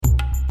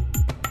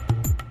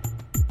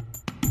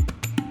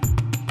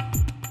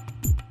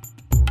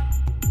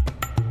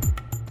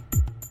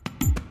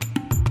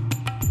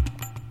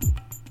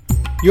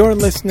You're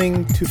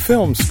listening to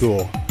Film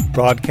School,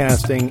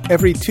 broadcasting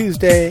every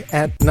Tuesday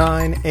at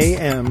 9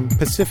 a.m.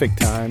 Pacific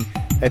Time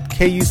at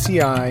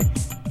KUCI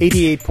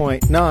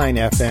 88.9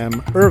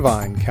 FM,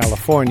 Irvine,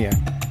 California,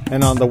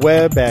 and on the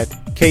web at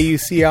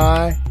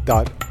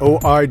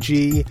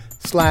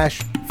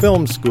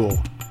kuci.org/film school.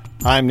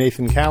 I'm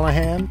Nathan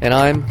Callahan. And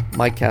I'm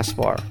Mike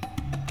Kaspar.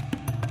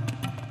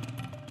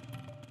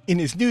 In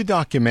his new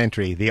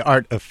documentary, The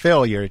Art of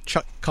Failure,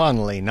 Chuck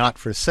Connelly, Not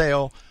for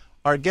Sale,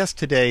 our guest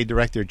today,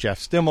 director Jeff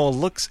Stimmel,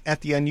 looks at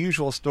the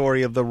unusual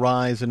story of the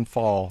rise and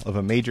fall of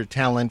a major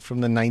talent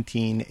from the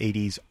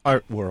 1980s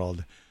art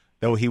world.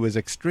 Though he was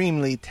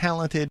extremely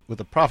talented with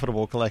a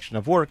profitable collection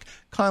of work,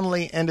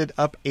 Connelly ended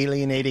up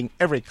alienating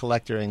every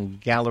collector and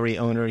gallery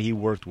owner he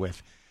worked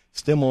with.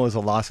 Stimmel is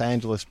a Los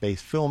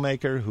Angeles-based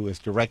filmmaker who has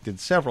directed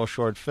several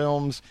short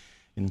films.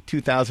 In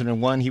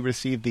 2001, he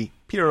received the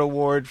Peter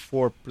Award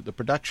for the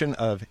production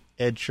of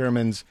Ed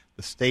Sherman's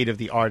The State of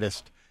the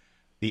Artist.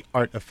 The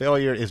Art of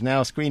Failure is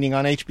now screening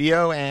on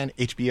HBO and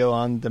HBO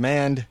On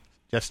Demand.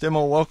 Jeff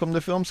Stimmel, welcome to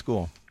Film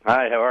School.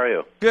 Hi, how are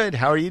you? Good.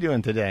 How are you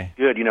doing today?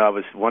 Good. You know, I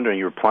was wondering,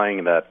 you were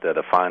playing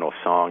the final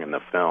song in the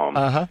film.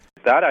 Uh-huh.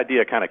 That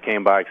idea kind of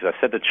came by because I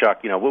said to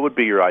Chuck, what would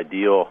be your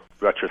ideal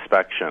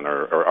retrospection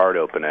or art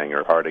opening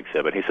or art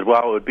exhibit? He said,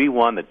 well, it would be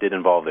one that did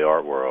involve the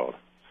art world.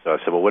 So I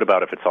said, well, what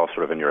about if it's all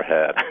sort of in your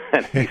head?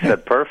 And he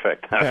said,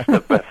 perfect. That's the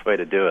best way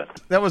to do it.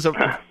 That was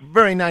a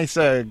very nice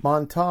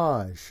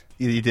montage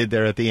you did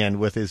there at the end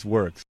with his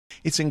works.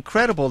 It's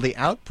incredible the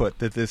output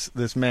that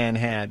this man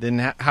had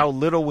and how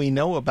little we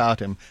know about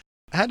him.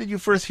 How did you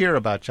first hear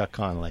about Chuck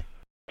Connelly?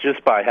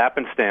 Just by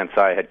happenstance,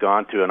 I had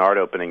gone to an art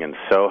opening in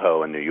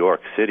Soho in New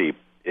York City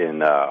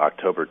in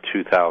October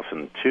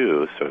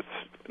 2002, so it's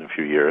been a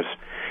few years.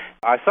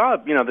 I saw,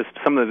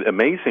 some of the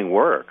amazing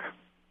work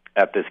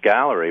at this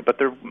gallery, but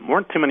there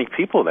weren't too many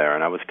people there,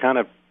 and I was kind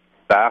of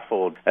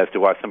baffled as to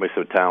why somebody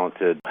so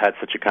talented had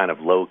such a kind of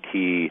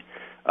low-key,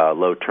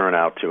 low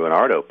turnout to an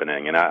art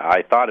opening. And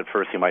I thought at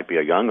first he might be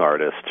a young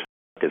artist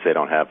because they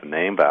don't have the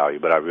name value,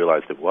 but I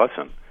realized it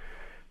wasn't.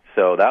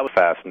 So that was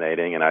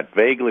fascinating, and I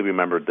vaguely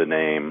remembered the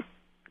name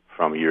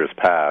from years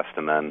past,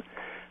 and then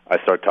I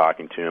started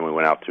talking to him. We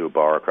went out to a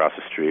bar across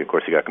the street. Of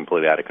course, he got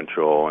completely out of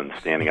control and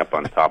standing up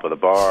on top of the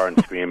bar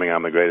and screaming,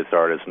 I'm the greatest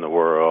artist in the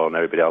world, and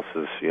everybody else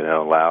is,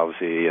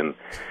 lousy and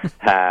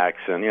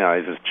hacks. And,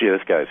 he's just, gee,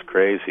 this guy's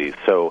crazy.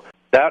 So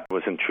that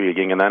was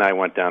intriguing. And then I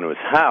went down to his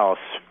house.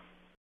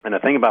 And the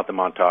thing about the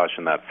montage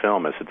in that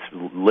film is it's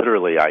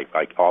literally, I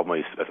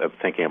always am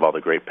thinking of all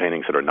the great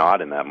paintings that are not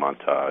in that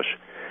montage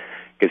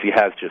because he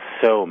has just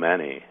so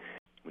many.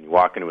 When you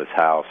walk into his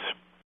house,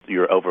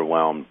 you're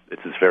overwhelmed.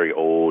 It's this very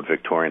old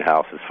Victorian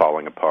house that's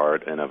falling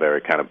apart in a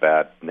very kind of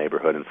bad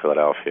neighborhood in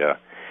Philadelphia.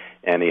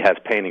 And he has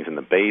paintings in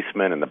the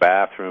basement and the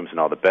bathrooms and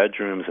all the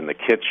bedrooms and the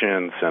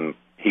kitchens, and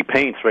he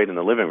paints right in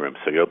the living room.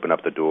 So you open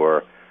up the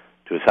door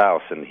to his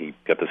house, and he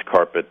got this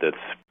carpet that's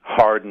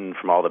hardened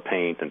from all the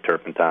paint and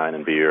turpentine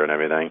and beer and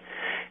everything,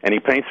 and he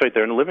paints right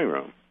there in the living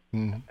room.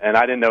 Mm-hmm. And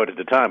I didn't know it at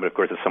the time, but of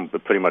course it's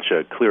pretty much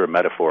a clear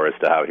metaphor as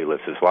to how he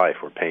lives his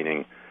life, where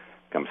painting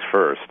comes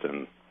first,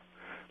 and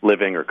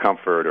living or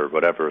comfort or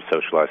whatever,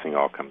 socializing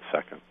all comes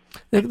second.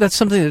 That's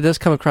something that does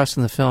come across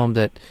in the film,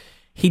 that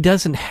he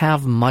doesn't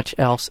have much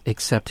else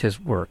except his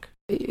work.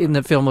 In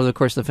the film, of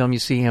course, you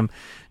see him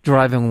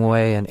driving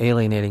away and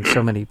alienating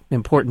so many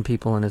important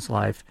people in his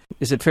life.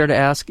 Is it fair to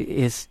ask,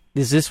 is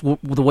this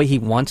the way he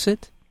wants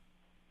it?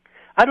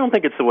 I don't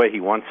think it's the way he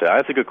wants it.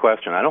 That's a good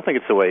question. I don't think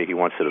it's the way he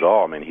wants it at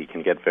all. I mean, he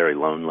can get very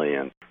lonely,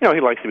 and he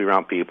likes to be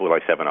around people. He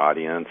likes to have an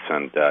audience,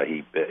 and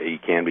he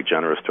can be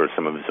generous towards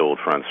some of his old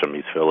friends from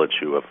East Village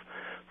who have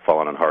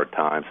fallen on hard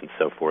times and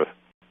so forth.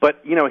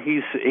 But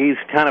he's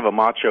kind of a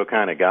macho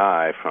kind of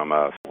guy from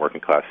a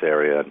working class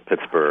area in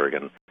Pittsburgh,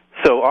 and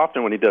so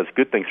often when he does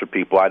good things for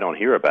people, I don't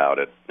hear about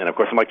it. And of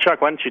course, I'm like,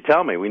 Chuck, why didn't you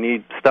tell me? We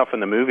need stuff in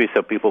the movie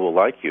so people will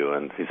like you.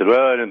 And he said,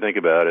 well, I didn't think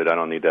about it. I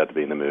don't need that to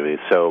be in the movie.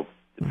 So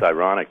it's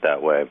ironic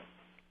that way.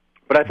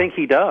 But I think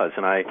he does.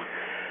 And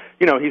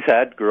he's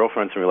had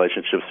girlfriends and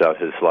relationships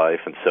throughout his life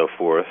and so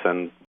forth.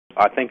 And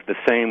I think the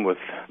same with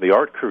the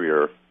art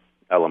career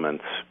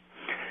elements.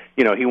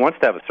 He wants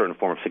to have a certain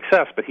form of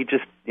success, but he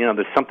just,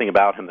 there's something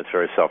about him that's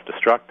very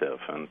self-destructive.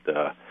 And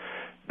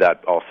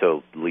that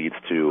also leads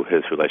to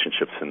his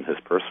relationships in his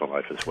personal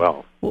life as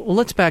well. Well,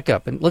 let's back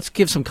up and let's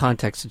give some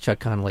context to Chuck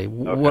Connelly,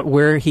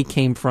 where he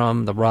came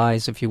from, the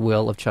rise, if you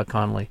will, of Chuck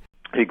Connelly.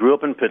 He grew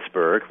up in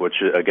Pittsburgh,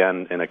 which,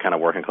 again, in a kind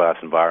of working-class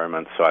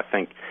environment, so I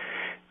think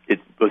it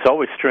was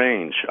always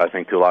strange, I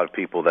think, to a lot of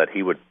people that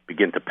he would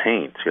begin to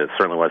paint. It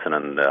certainly wasn't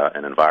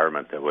an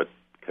environment that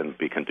can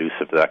be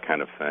conducive to that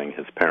kind of thing.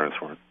 His parents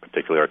weren't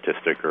particularly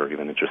artistic or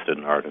even interested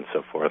in art and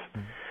so forth.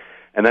 Mm-hmm.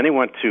 And then he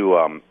went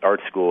to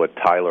art school at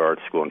Tyler Art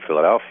School in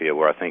Philadelphia,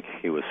 where I think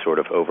he was sort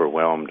of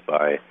overwhelmed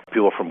by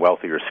people from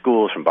wealthier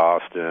schools, from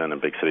Boston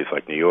and big cities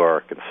like New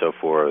York and so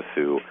forth,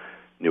 who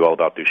knew all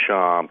about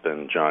Duchamp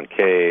and John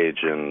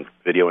Cage and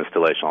video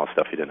installation, all the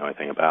stuff he didn't know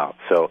anything about.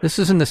 So this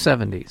is in the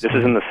 70s. This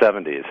is in the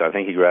 70s. I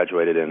think he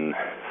graduated in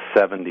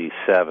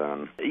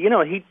 1977. You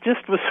know, he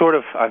just was sort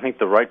of, I think,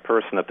 the right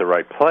person at the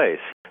right place.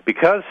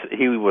 Because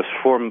he was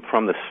from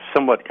this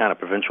somewhat kind of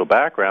provincial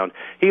background,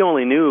 he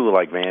only knew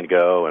like Van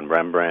Gogh and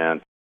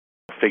Rembrandt,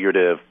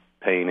 figurative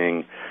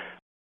painting,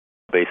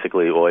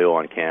 basically oil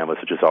on canvas,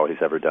 which is all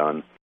he's ever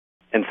done.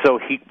 And so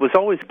he was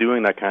always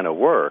doing that kind of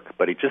work,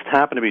 but he just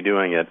happened to be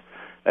doing it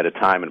at a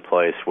time and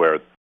place where,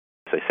 as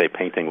they say,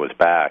 painting was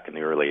back in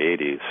the early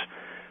 80s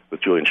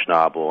with Julian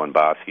Schnabel and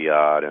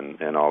Basquiat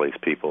and all these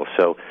people.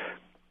 So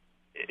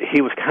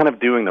he was kind of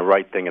doing the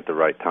right thing at the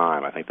right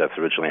time. I think that's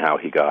originally how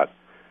he got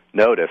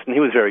noticed, and he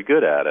was very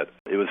good at it.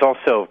 It was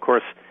also, of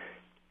course,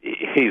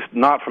 he's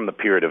not from the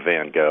period of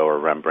Van Gogh or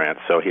Rembrandt,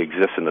 so he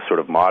exists in the sort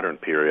of modern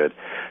period.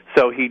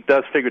 So he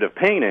does figurative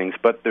paintings,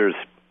 but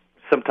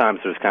sometimes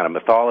there's kind of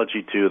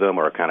mythology to them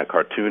or a kind of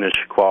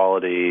cartoonish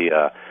quality.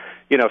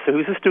 You know, so he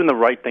was just doing the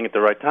right thing at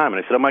the right time.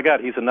 And I said, oh, my God,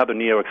 he's another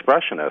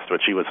neo-expressionist,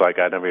 which he was like,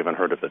 I'd never even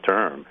heard of the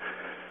term.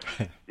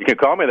 You can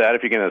call me that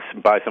if you're going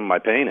to buy some of my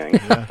paintings.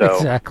 Yeah. So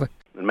exactly.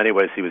 In many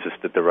ways, he was just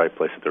at the right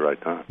place at the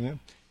right time. Yeah.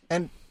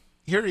 And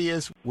here he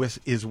is with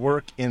his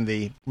work in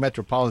the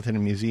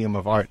Metropolitan Museum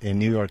of Art in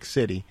New York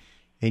City,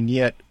 and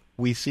yet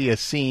we see a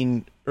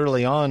scene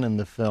early on in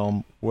the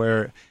film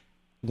where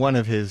one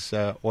of his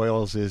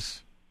oils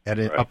is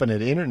up in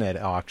an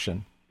internet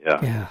auction.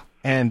 Yeah.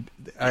 And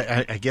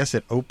I guess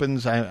it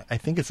opens, I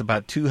think it's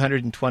about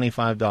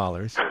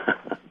 $225.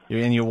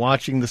 And you're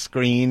watching the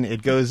screen.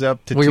 It goes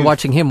up to... Well, you're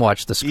watching him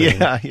watch the screen.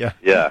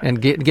 Yeah. And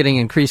getting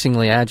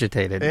increasingly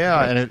agitated. Yeah,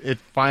 right. And it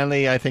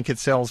finally, I think it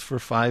sells for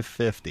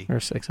 $550. Or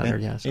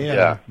 $600, yes.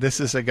 Yeah. This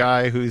is a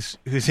guy who's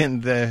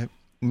in the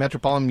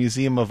Metropolitan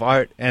Museum of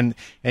Art, and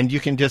you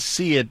can just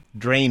see it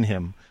drain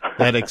him.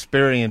 That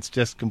experience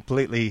just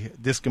completely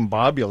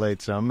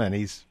discombobulates him, and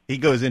he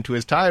goes into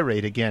his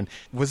tirade again.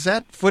 Was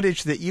that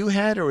footage that you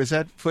had, or was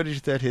that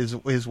footage that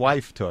his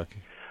wife took?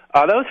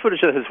 That was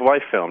footage that his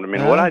wife filmed. I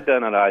mean, what I'd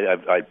done, and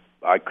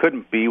I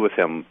couldn't be with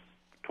him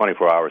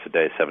 24 hours a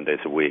day, 7 days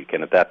a week,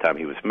 and at that time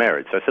he was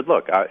married. So I said,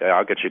 look,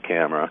 I'll get you a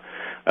camera.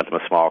 I got him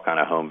a small kind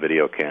of home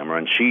video camera,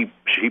 and she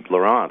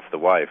Laurence, the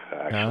wife,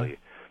 actually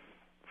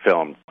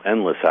filmed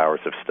endless hours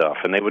of stuff,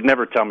 and they would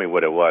never tell me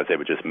what it was. They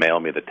would just mail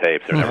me the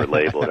tapes. They're never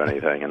labeled or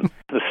anything. And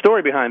the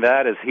story behind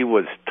that is he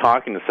was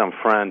talking to some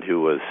friend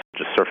who was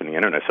just surfing the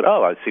internet. I said,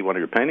 oh, I see one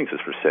of your paintings is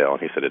for sale. And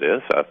he said, it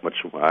is? I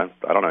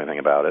don't know anything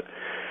about it.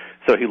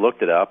 So he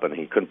looked it up, and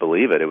he couldn't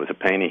believe it. It was a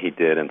painting he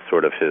did in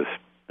sort of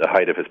the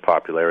height of his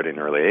popularity in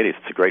the early 80s.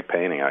 It's a great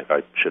painting.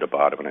 I should have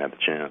bought it when I had the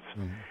chance.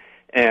 Mm-hmm.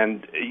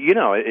 And, you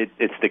know,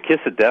 it's the kiss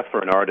of death for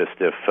an artist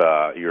if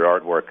your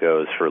artwork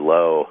goes for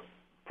low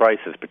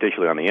prices,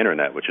 particularly on the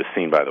internet, which is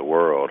seen by the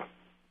world.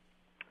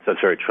 So it's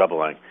very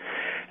troubling.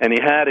 And he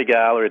had a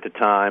gallery at the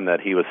time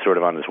that he was sort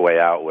of on his way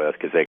out with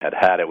because they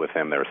had it with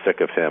him. They were sick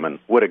of him. And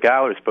what a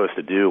gallery is supposed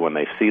to do when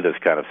they see this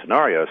kind of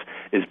scenarios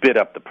is bid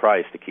up the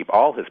price to keep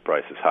all his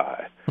prices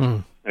high.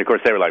 Mm. And, of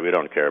course, they were like, we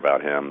don't care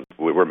about him.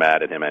 We're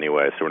mad at him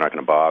anyway, so we're not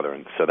going to bother.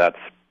 And so that's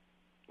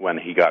when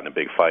he got in a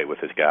big fight with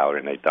his gallery,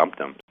 and they dumped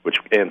him, which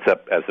ends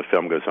up, as the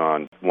film goes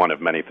on, one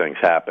of many things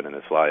happen in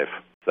his life.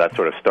 So that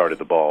sort of started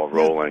the ball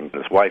rolling.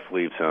 His wife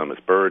leaves him, his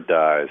bird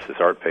dies, his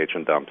art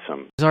patron dumps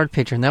him. His art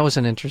patron, that was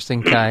an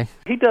interesting guy.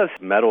 He does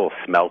metal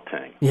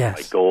smelting, yes,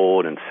 like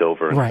gold and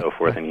silver and so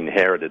forth, and he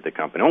inherited the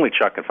company. Only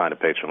Chuck can find a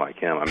patron like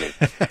him. I mean,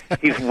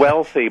 he's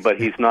wealthy,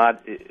 but he's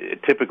not,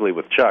 typically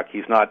with Chuck,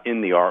 he's not in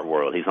the art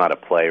world. He's not a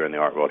player in the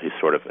art world. He's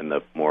sort of in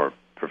the more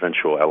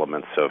provincial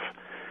elements of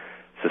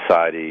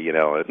society, you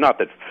know, not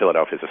that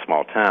Philadelphia is a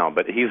small town,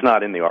 but he's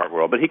not in the art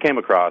world. But he came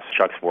across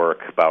Chuck's work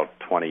about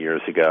 20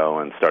 years ago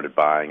and started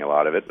buying a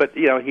lot of it. But,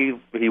 you know,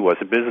 he was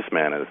a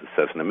businessman, as it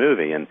says in the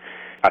movie, and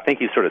I think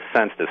he sort of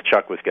sensed as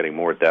Chuck was getting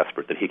more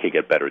desperate that he could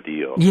get better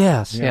deals.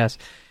 Yes, yes.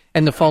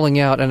 And the falling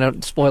out,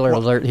 and spoiler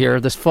alert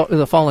here,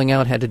 the falling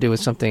out had to do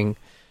with something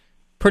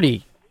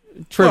pretty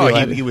trivial.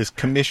 Well, he was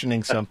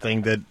commissioning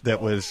something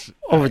that was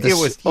over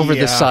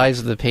the size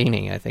of the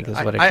painting, I think is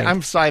what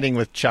I'm siding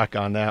with Chuck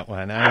on that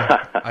one.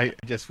 I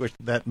just wish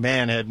that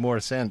man had more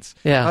sense.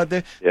 Yeah,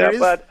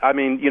 but I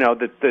mean, you know,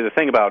 the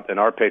thing about an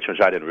art patron,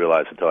 which I didn't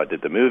realize until I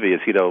did the movie,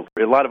 is, you know,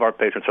 a lot of art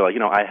patrons are like, you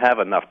know, I have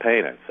enough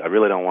paintings. I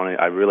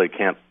really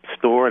can't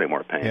store any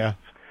more paintings. Yeah.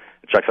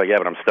 Chuck's like, yeah,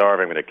 but I'm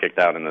starving. I'm going to get kicked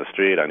out in the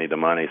street. I need the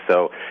money.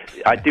 So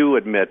I do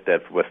admit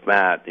that with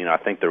Matt, you know, I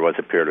think there was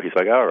a period where he's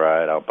like, all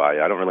right, I'll buy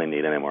you. I don't really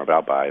need any more, but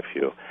I'll buy a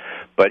few.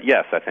 But,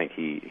 yes, I think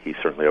he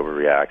certainly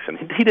overreacts. And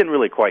he didn't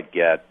really quite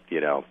get,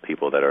 you know,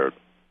 people that are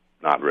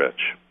not rich.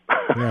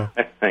 Yeah.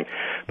 I think.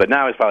 But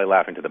now he's probably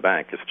laughing to the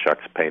bank because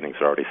Chuck's paintings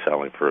are already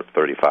selling for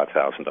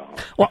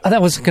 $35,000. Well,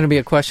 that was going to be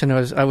a question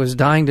I was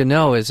dying to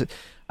know.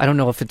 I don't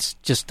know if it's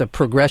just a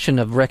progression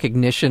of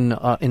recognition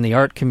in the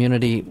art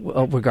community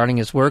regarding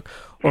his work,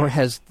 or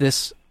has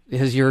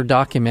your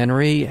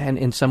documentary and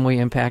in some way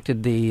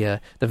impacted the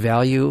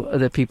value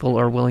that people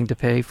are willing to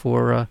pay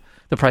for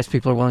the price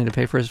people are willing to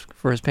pay for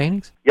his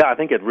paintings? Yeah, I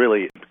think it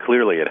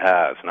clearly it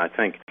has, and I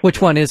think. Which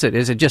one is it?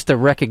 Is it just a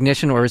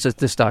recognition, or is it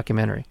this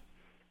documentary?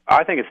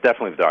 I think it's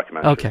definitely the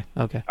documentary.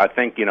 Okay. I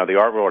think, the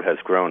art world has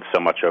grown so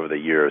much over the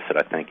years that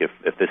I think if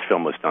this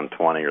film was done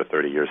 20 or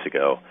 30 years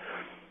ago,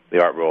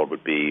 the art world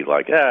would be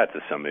like, it's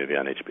just some movie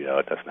on HBO.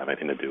 It doesn't have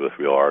anything to do with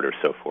real art or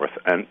so forth.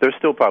 And there's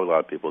still probably a lot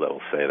of people that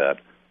will say that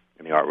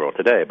in the art world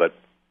today. But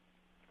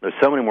there's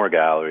so many more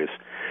galleries.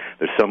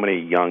 There's so many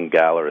young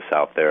gallerists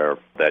out there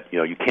that,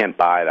 you can't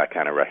buy that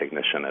kind of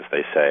recognition, as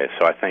they say.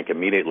 So I think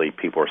immediately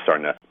people are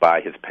starting to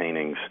buy his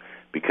paintings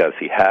because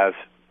he has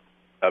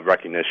a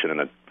recognition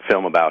and a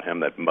film about him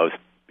that most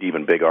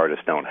even big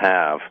artists don't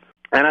have.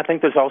 And I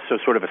think there's also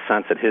sort of a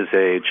sense at his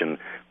age, and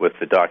with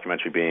the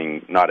documentary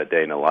being not a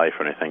day in the life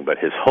or anything, but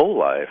his whole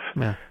life,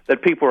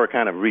 that people are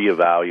kind of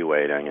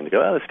reevaluating and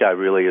go, this guy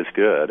really is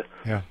good.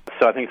 Yeah.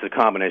 So I think it's a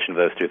combination of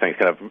those two things,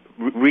 kind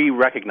of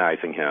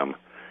re-recognizing him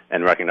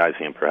and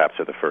recognizing him perhaps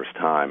for the first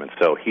time. And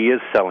so he is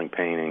selling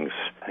paintings.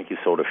 I think he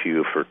sold a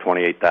few for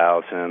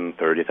 $28,000,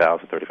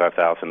 $30,000,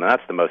 $35,000. And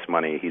that's the most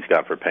money he's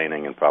got for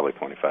painting in probably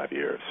 25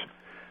 years.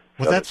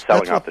 Well, so that's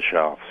selling what, off the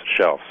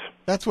shelves.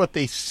 That's what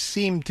they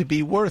seem to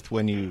be worth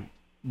when you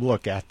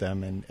look at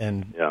them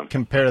and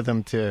compare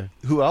them to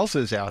who else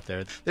is out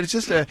there. There's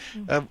just a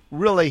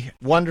really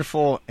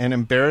wonderful and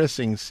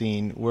embarrassing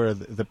scene where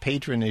the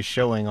patron is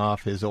showing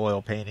off his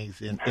oil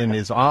paintings in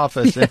his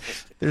office. And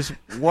there's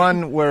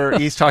one where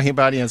he's talking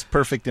about it's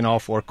perfect in all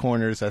four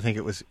corners. I think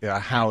it was a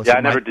house. Yeah,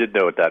 I never did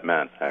know what that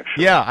meant,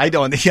 actually. Yeah, I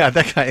don't. Yeah,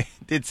 that guy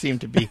did seem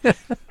to be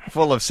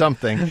full of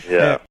something.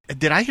 Yeah.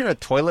 Did I hear a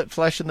toilet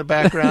flush in the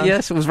background?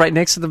 Yes, it was right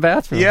next to the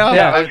bathroom.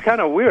 Yeah. It was kind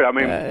of weird. I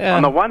mean,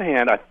 on the one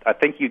hand, I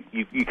think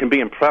you can be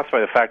impressed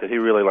by the fact that he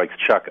really likes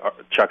Chuck's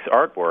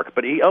artwork,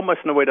 but he almost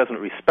in a way doesn't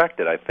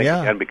respect it, I think,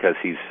 again, because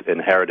he's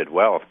inherited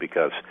wealth,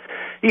 because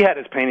he had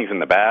his paintings in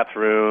the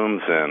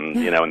bathrooms and,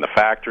 in the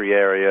factory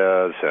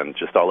areas and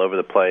just all over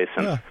the place.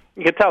 And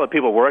you can tell that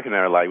people working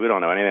there are like, we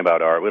don't know anything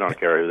about art. We don't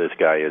care who this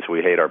guy is.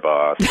 We hate our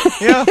boss.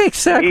 Yeah,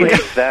 exactly. He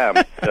hates them.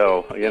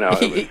 So,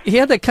 he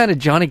had that kind of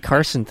Johnny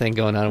Carson thing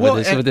going on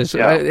with this.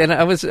 Yeah.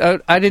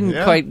 I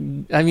didn't quite.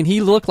 I mean,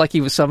 he looked like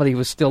he was somebody who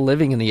was still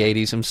living in the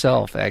 '80s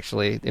himself.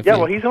 Actually, he's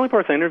the only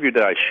person I interviewed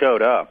that I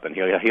showed up, and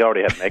he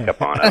already had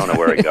makeup on. I don't know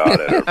where he got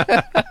it or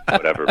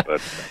whatever.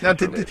 But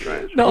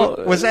now,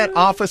 was that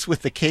office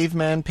with the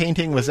caveman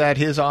painting? Was that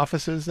his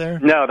offices there?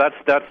 No, that's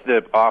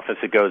the office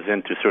that goes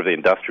into sort of the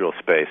industrial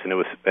space. And it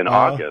was in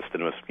August,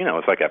 and it was it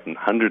was like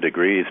 100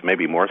 degrees,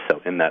 maybe more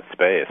so, in that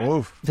space.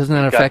 Oof. Doesn't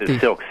that He's affect got this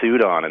silk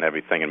suit on and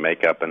everything, and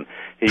makeup, and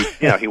he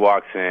he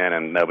walks in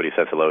and nobody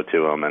says hello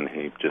to him, and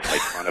he just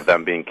makes fun of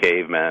them being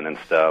cavemen and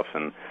stuff,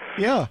 and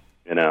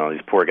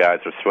these poor guys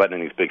are sweating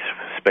in these big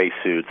space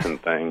suits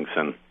and things,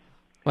 and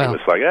he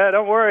was like,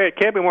 don't worry, it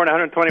can't be more than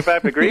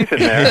 125 degrees in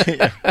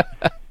there.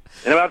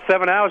 In about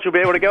 7 hours, you'll be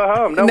able to go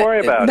home. Don't worry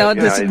about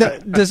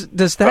it.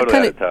 Does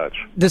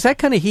that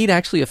kind of heat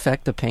actually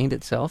affect the paint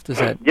itself? Does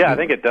that? Yeah, I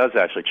think it does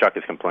actually. Chuck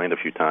has complained a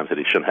few times that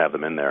he shouldn't have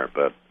them in there,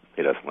 but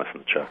he doesn't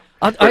listen to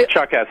Chuck.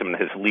 Chuck has him in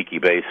his leaky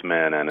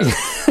basement and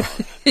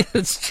his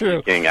it's true.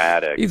 leaking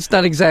attic. He's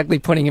not exactly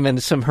putting him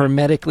into some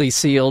hermetically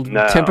sealed,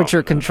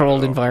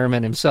 temperature-controlled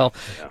environment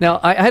himself. Yeah. Now,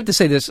 I have to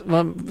say this.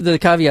 The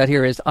caveat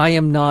here is I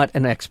am not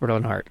an expert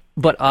on art,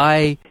 but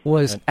I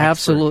was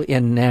absolutely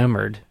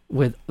enamored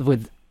with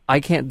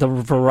the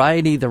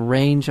variety, the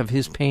range of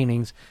his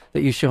paintings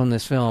that you show in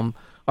this film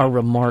are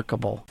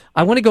remarkable.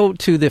 I want to go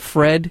to the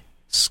Fred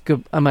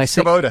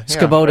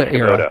Skoboda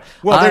era.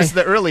 Well, there's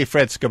the early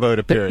Fred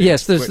Skoboda period.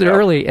 Yes, there's the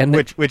early, and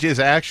which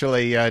is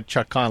actually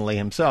Chuck Connelly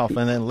himself,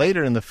 and then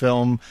later in the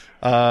film,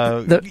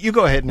 you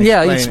go ahead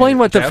and explain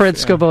what the Fred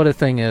Skoboda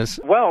thing is.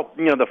 Well,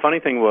 the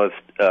funny thing was,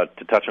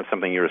 to touch on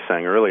something you were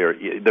saying earlier,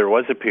 there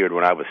was a period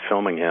when I was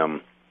filming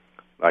him.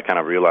 I kind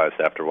of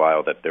realized after a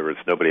while that there was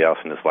nobody else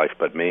in his life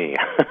but me,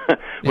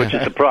 which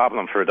is a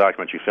problem for a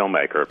documentary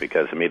filmmaker,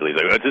 because immediately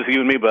he's like, it's just you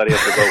and me, buddy. I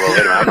said, well,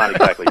 wait a minute, I'm not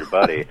exactly your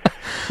buddy.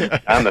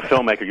 I'm the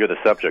filmmaker, you're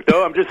the subject.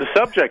 Oh, I'm just a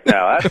subject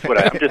now. That's what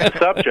I'm just a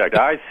subject.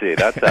 I see.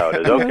 That's how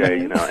it is.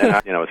 Okay, and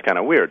it's kind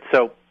of weird.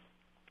 So,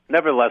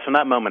 nevertheless, when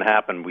that moment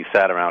happened, we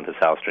sat around his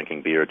house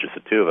drinking beer, just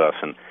the two of us,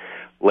 and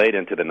late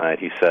into the night,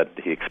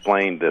 he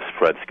explained this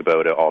Fred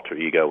Skoboda alter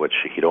ego, which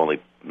he'd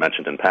only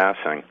mentioned in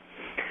passing.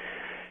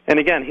 And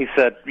again, he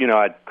said,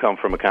 I'd come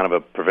from a kind of a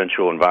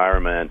provincial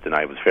environment, and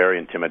I was very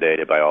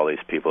intimidated by all these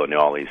people and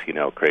all these,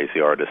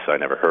 crazy artists I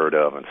never heard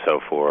of and so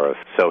forth.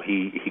 So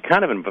he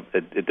kind of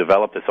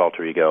developed this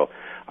alter ego,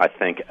 I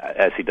think,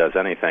 as he does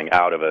anything,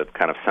 out of a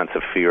kind of sense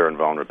of fear and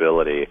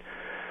vulnerability.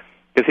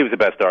 Because he was the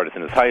best artist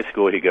in his high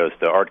school. He goes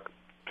to art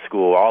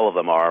school. All of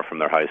them are from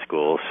their high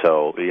school.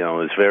 So, it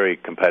was very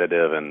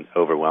competitive and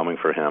overwhelming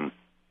for him.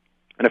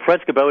 And the Fred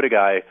Skoboda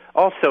guy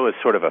also is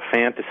sort of a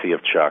fantasy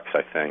of Chuck's,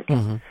 I think.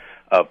 Mm-hmm.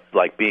 Of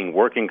like being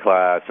working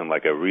class and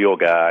like a real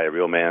guy, a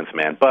real man's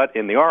man, but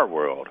in the art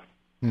world.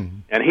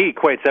 Mm-hmm. And he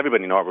equates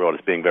everybody in the art world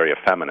as being very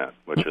effeminate,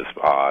 which is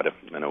odd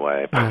in a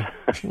way.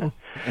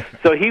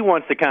 So he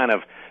wants to kind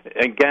of,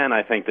 again,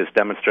 I think this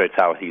demonstrates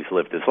how he's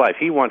lived his life.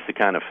 He wants to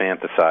kind of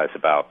fantasize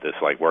about this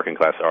like working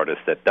class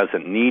artist that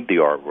doesn't need the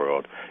art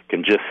world,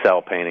 can just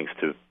sell paintings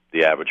to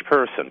the average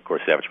person. Of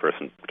course, the average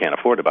person can't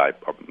afford to buy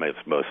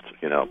most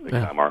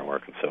big-time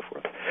artwork and so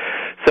forth.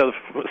 So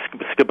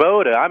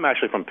Svoboda, I'm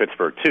actually from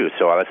Pittsburgh, too,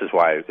 so this is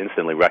why I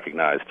instantly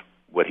recognized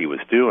what he was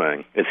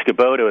doing.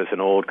 Svoboda is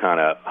an old kind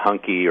of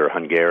hunky or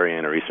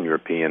Hungarian or Eastern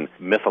European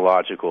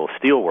mythological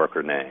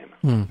steelworker name.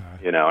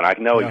 And I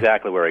know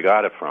exactly where he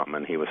got it from,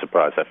 and he was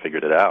surprised I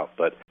figured it out.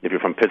 But if you're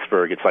from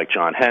Pittsburgh, it's like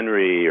John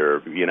Henry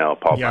or,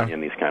 Paul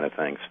Bunyan, these kind of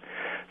things.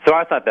 So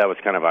I thought that was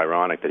kind of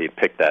ironic that he'd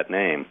picked that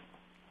name.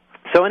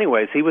 So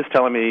anyways, he was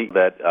telling me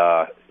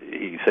that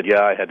he said,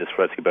 I had this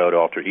Fred Svoboda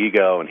alter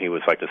ego, and he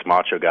was like this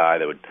macho guy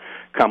that would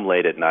come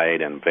late at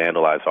night and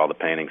vandalize all the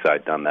paintings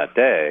I'd done that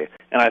day.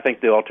 And I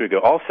think the alter ego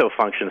also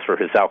functions for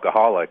his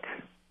alcoholic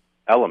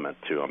element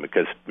to him,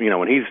 because,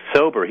 when he's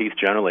sober, he's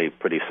generally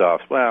pretty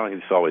soft. Well,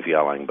 he's always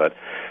yelling, but,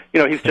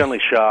 he's generally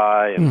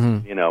shy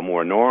and,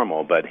 more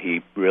normal, but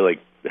he really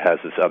has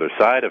this other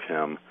side of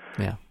him.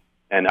 Yeah.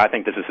 And I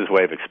think this is his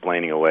way of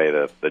explaining away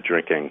the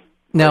drinking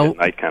now, at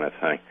night kind of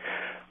thing.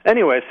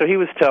 Anyway, so he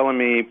was telling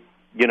me,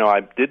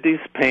 I did these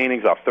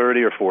paintings, about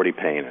 30 or 40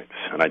 paintings,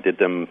 and I did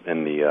them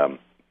in the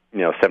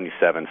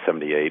 77,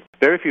 78.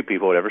 Very few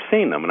people had ever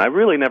seen them, and I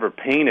really never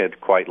painted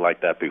quite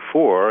like that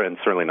before, and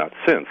certainly not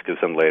since, because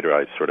then later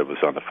I sort of was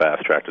on the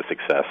fast track to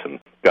success and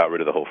got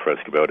rid of the whole Fred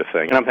Svoboda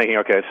thing. And I'm thinking,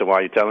 okay, so why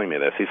are you telling me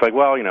this? He's like,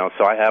 well,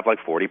 so I have like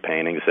 40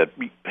 paintings that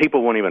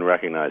people won't even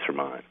recognize are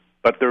mine,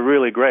 but they're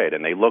really great,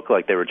 and they look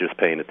like they were just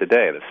painted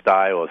today. The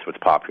style is what's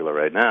popular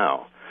right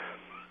now.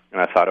 And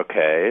I thought,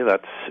 okay,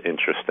 that's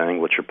interesting.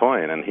 What's your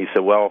point? And he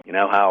said, well,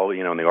 how,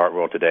 in the art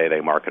world today,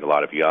 they market a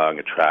lot of young,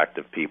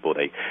 attractive people.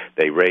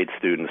 They raid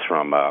students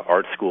from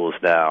art schools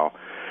now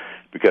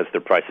because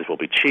their prices will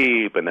be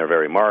cheap, and they're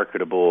very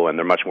marketable, and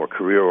they're much more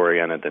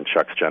career-oriented than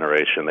Chuck's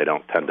generation. They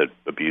don't tend to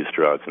abuse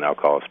drugs and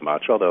alcohol as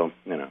much, although,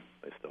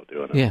 they still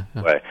do it in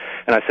a way.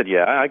 And I said,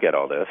 I get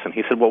all this. And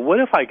he said, well,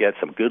 what if I get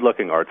some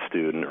good-looking art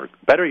student, or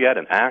better yet,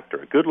 an actor,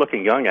 a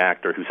good-looking young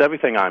actor who's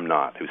everything I'm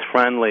not, who's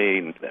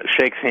friendly,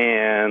 shakes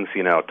hands,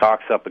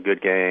 talks up a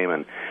good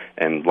game,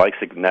 and likes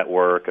to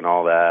network and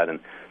all that, and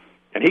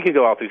he could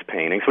go out these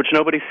paintings, which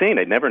nobody's seen.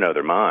 They'd never know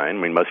they're mine. I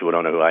mean, most people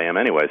don't know who I am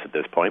anyways at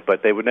this point,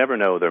 but they would never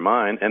know they're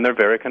mine, and they're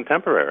very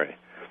contemporary.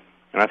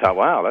 And I thought,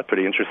 wow, that's a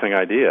pretty interesting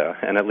idea.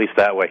 And at least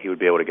that way he would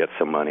be able to get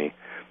some money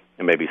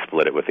and maybe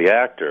split it with the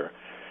actor.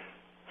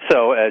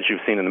 So, as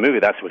you've seen in the movie,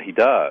 that's what he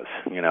does,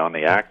 and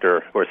the actor,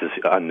 of course, is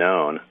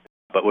unknown,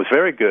 but was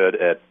very good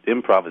at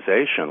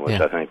improvisation,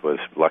 which I think was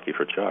lucky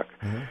for Chuck.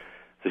 Mm-hmm.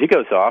 So he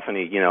goes off, and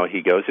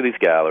he goes to these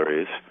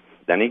galleries.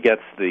 Then he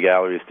gets the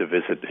galleries to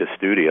visit his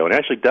studio, and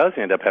actually does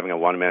end up having a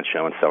one-man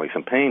show and selling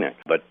some paintings.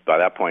 But by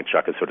that point,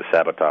 Chuck has sort of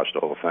sabotaged the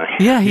whole thing.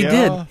 Yeah, he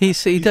did.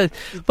 He did.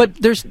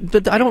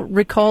 But I don't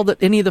recall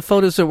that any of the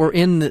photos that were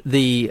in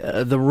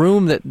the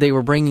room that they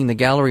were bringing the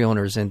gallery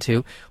owners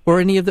into were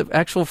any of the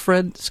actual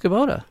Fred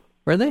Svoboda,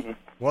 were they?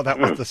 Mm-hmm. Well, that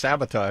was the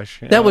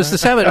sabotage. That was the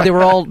sabotage. They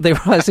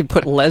were actually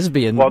put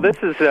lesbian. Well, this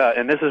is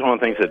one of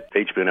the things that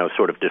HBO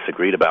sort of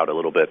disagreed about a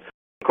little bit.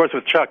 Of course,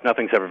 with Chuck,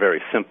 nothing's ever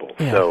very simple.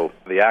 Yeah. So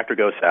the actor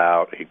goes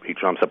out, he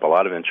drums up a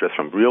lot of interest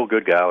from real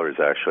good galleries,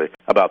 actually,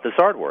 about this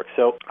artwork.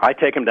 So I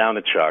take him down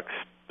to Chuck's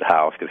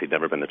house, because he'd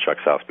never been to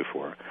Chuck's house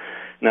before.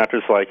 And after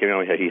it's like,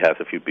 he has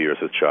a few beers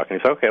with Chuck, and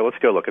he's like, okay, let's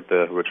go look at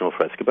the original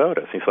Fred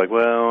Svoboda. He's like,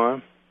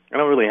 well, I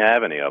don't really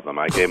have any of them.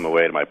 I gave them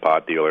away to my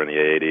pot dealer in the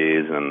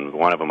 80s, and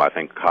one of them, I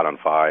think, caught on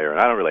fire,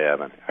 and I don't really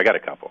have any. I got a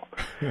couple,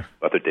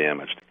 but they're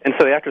damaged. And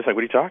so the actor's like,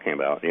 what are you talking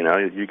about?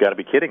 You got to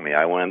be kidding me.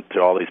 I went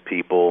to all these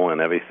people and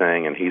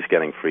everything, and he's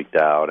getting freaked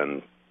out,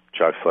 and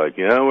Chuck's like,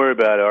 don't worry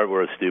about it. Art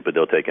world's stupid.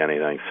 They'll take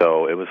anything.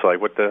 So it was like,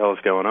 what the hell is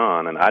going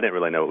on? And I didn't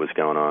really know what was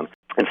going on.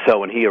 And so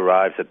when he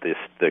arrives at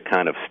the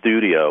kind of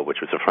studio,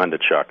 which was a friend of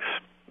Chuck's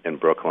in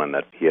Brooklyn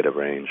that he had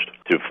arranged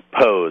to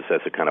pose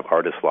as a kind of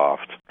artist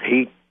loft,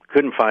 he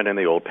couldn't find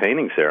any old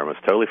paintings there and was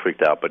totally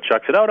freaked out. But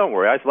Chuck said, don't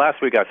worry.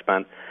 Last week I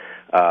spent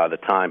the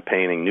time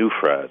painting new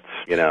Freds,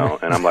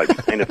 and I'm like,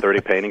 painted 30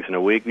 paintings in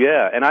a week?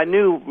 Yeah. And I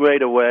knew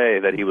right away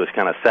that he was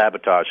kind of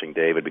sabotaging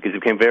David, because he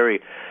became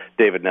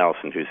David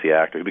Nelson, who's the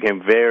actor, he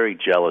became very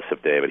jealous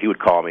of David. He would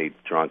call me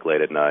drunk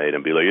late at night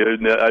and be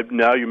like,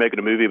 now you're making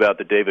a movie about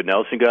the David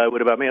Nelson guy?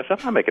 What about me? I said,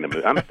 I'm not making a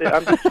movie.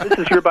 This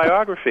is your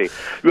biography.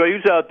 Well,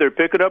 he's out there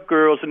picking up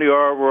girls in the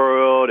art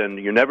world, and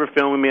you're never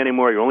filming me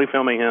anymore. You're only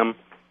filming him.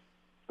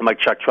 I'm like,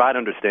 Chuck, try to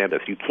understand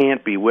this. You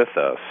can't be with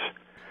us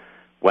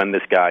when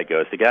this guy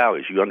goes to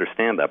galleries. You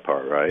understand that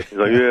part, right? He's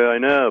like, yeah, I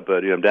know,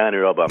 but I'm down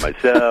here all by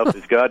myself.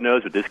 God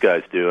knows what this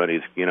guy's doing.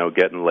 He's,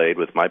 getting laid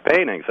with my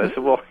paintings. I said,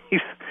 well,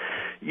 this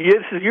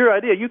is your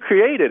idea. You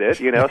created it,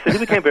 So he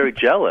became very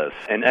jealous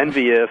and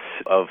envious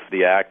of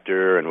the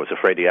actor, and was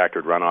afraid the actor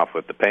would run off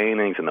with the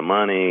paintings and the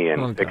money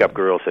and pick up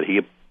girls that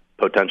he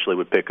potentially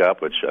would pick up,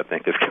 which I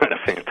think is kind of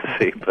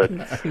fantasy, but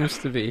it seems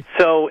to be.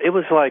 So it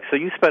was like, so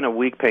you spent a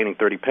week painting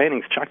 30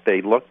 paintings, Chuck.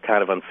 They looked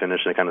kind of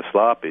unfinished and kind of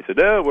sloppy. He said,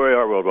 worry,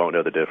 art world won't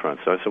know the difference.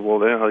 So I said,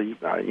 well,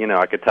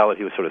 I could tell that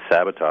he was sort of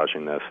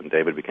sabotaging this, and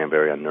David became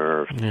very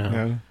unnerved.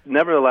 Yeah.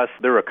 Nevertheless,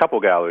 there were a couple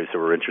galleries that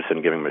were interested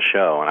in giving him a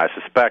show, and I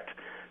suspect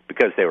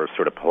because they were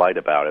sort of polite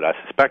about it, I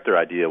suspect their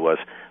idea was,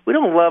 we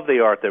don't love the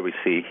art that we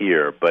see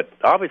here, but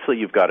obviously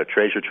you've got a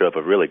treasure trove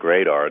of really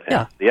great art.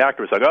 And the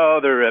actor was like, oh,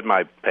 they're at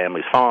my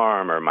family's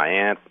farm, or my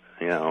aunt,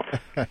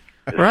 is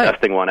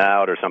testing one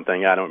out or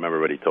something. I don't remember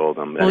what he told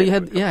them. Well, you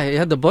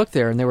had the book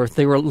there, and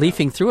they were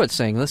leafing through it,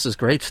 saying, "This is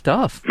great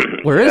stuff.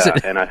 Where is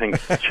it?" And I think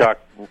Chuck,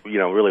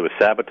 really was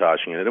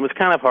sabotaging it. It was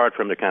kind of hard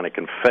for him to kind of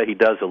confess. He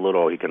does a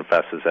little. He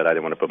confesses that I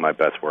didn't want to put my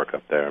best work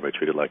up there. I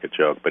treated it like a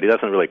joke, but he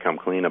doesn't really come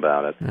clean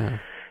about it. Yeah.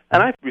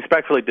 And I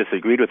respectfully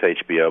disagreed with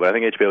HBO, but I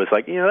think HBO was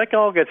like, that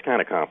all gets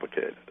kind of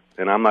complicated.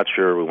 And I'm not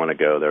sure we want to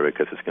go there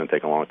because it's going to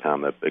take a long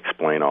time to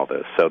explain all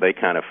this. So they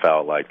kind of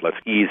felt like, let's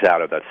ease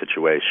out of that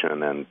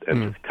situation and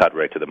just cut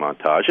right to the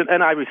montage.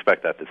 And I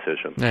respect that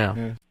decision.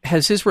 Yeah.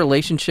 Has his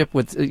relationship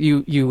with,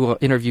 you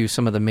interview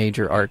some of the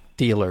major art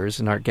dealers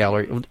and art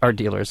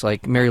dealers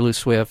like Mary Lou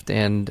Swift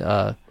and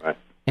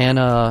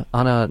Anna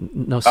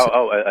Nosei.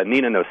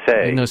 Nina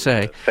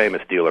Nosei,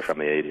 famous dealer from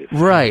the 80s.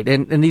 Right,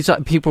 and these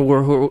people who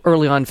were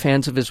early on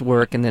fans of his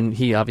work, and then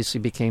he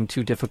obviously became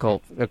too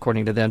difficult,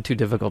 according to them,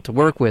 to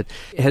work with.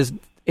 Has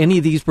any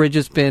of these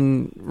bridges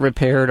been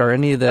repaired, or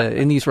any of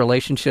these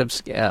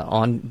relationships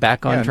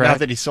back on track? Now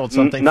that he sold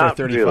something for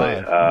 $35.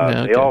 Really.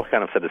 They all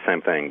kind of said the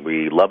same thing.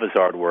 We love his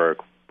artwork,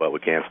 but we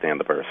can't stand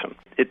the person.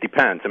 It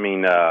depends. I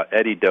mean,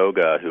 Eddie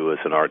Doga, who was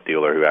an art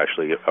dealer who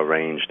actually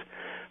arranged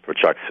for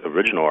Chuck's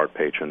original art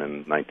patron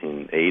in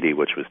 1980,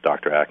 which was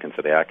Dr. Atkins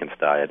of the Atkins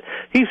Diet,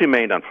 he's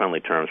remained on friendly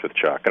terms with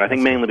Chuck, and I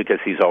think mainly because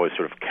he's always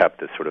sort of kept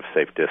this sort of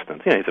safe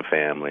distance. He's a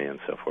family and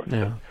so forth.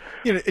 Yeah.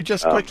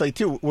 Just quickly,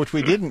 too, what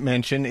we didn't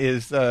mention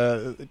is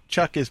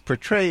Chuck is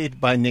portrayed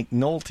by Nick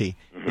Nolte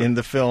in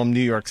the film New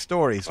York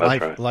Stories,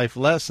 Life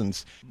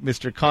Lessons.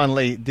 Mr.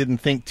 Connolly didn't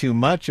think too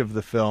much of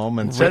the film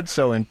and said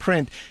so in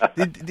print.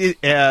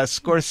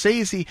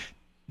 Scorsese...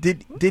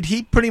 Did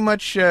he pretty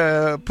much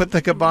put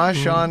the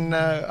kibosh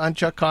on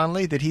Chuck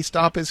Connolly? Did he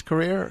stop his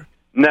career?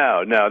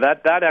 No.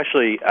 That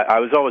actually, I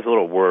was always a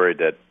little worried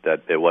that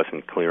it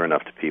wasn't clear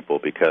enough to people,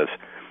 because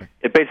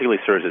it basically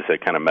serves as a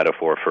kind of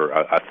metaphor for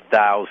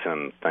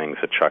 1,000 things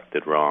that Chuck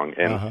did wrong,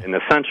 and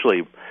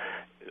essentially,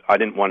 I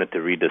didn't want it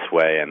to read this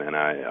way, and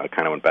I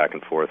kind of went back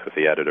and forth with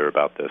the editor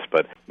about this.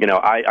 But,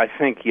 I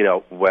think,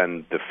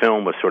 when the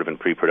film was sort of in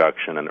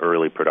pre-production and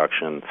early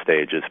production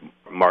stages,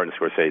 Martin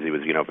Scorsese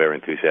was, very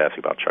enthusiastic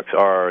about Chuck's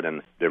art,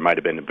 and there might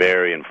have been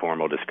very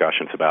informal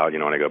discussions about,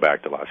 when I go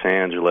back to Los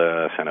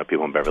Angeles, I know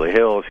people in Beverly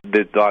Hills.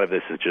 A lot of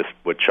this is just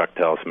what Chuck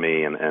tells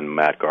me and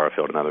Matt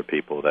Garfield and other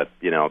people, that,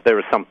 there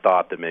was some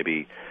thought that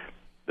maybe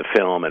the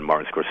film and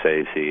Martin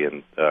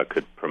Scorsese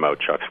could promote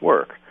Chuck's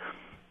work.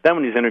 Then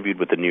when he's interviewed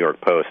with the New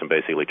York Post and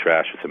basically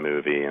trashes the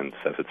movie and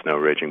says it's no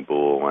raging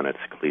bull and it's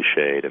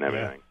cliched and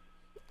everything,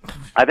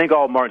 I think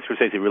all Martin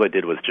Scorsese really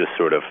did was just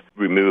sort of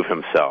remove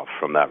himself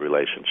from that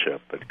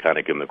relationship and kind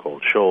of give him the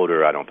cold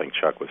shoulder. I don't think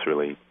Chuck was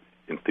really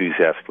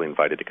enthusiastically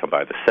invited to come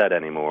by the set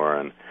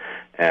anymore,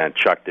 and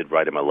Chuck did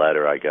write him a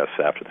letter, I guess,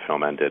 after the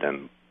film ended,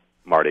 and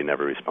Marty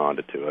never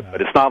responded to it.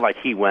 But it's not like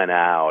he went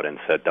out and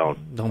said, don't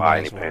buy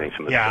any paintings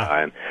from this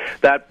guy. And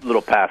that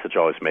little passage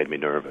always made me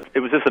nervous. It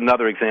was just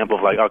another example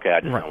of I just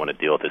don't want to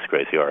deal with this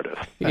crazy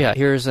artist. Yeah,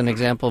 here's an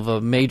example of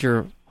a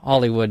major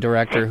Hollywood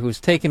director who's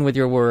taken with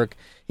your work.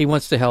 He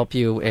wants to help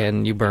you,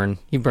 and you burn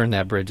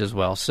that bridge as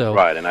well. So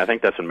right, and I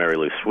think that's when Mary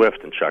Lou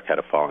Swift and Chuck had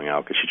a falling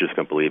out, because she just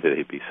couldn't believe that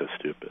he'd be so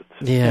stupid.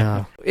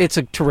 Yeah, it's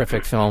a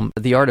terrific film.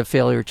 The Art of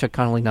Failure, Chuck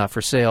Connolly, Not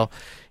for Sale.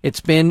 It's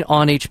been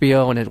on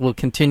HBO, and it will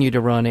continue to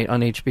run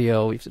on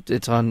HBO.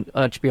 It's on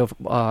HBO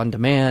on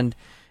demand.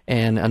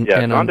 It's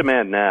on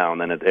demand now, and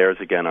then it airs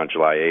again on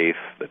July 8th,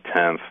 the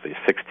 10th, the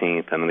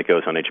 16th, and then it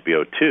goes on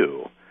HBO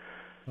 2.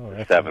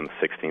 7th,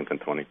 16th, and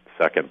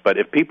 22nd. But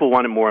if people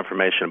wanted more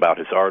information about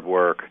his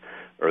artwork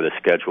or the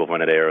schedule of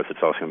when it airs,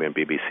 it's also going to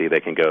be on BBC. They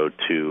can go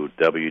to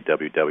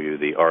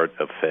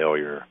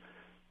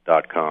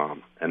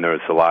www.theartoffailure.com. And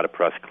there's a lot of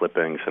press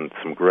clippings and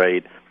some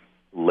great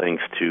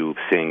links to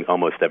seeing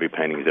almost every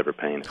painting he's ever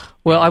painted.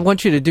 Well, I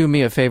want you to do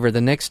me a favor.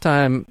 The next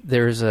time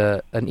there's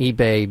an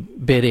eBay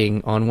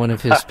bidding on one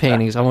of his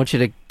paintings, I want you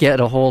to get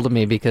a hold of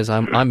me, because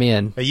I'm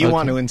in. You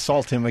want to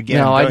insult him again?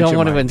 No, I don't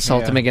want to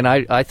insult him again.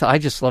 I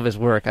just love his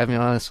work. I mean,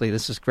 honestly,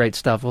 this is great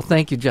stuff. Well,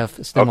 thank you, Jeff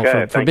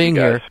Stimmel, for being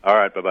here. All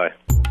right, bye-bye.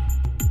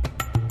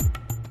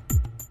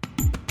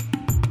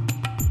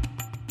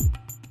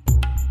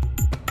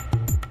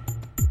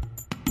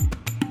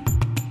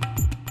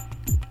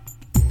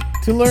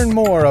 To learn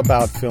more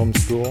about Film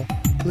School,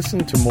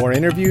 listen to more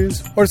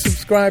interviews, or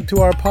subscribe to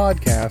our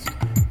podcast,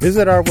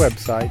 visit our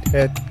website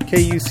at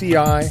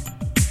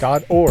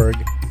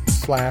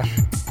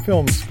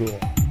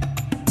kuci.org/filmschool.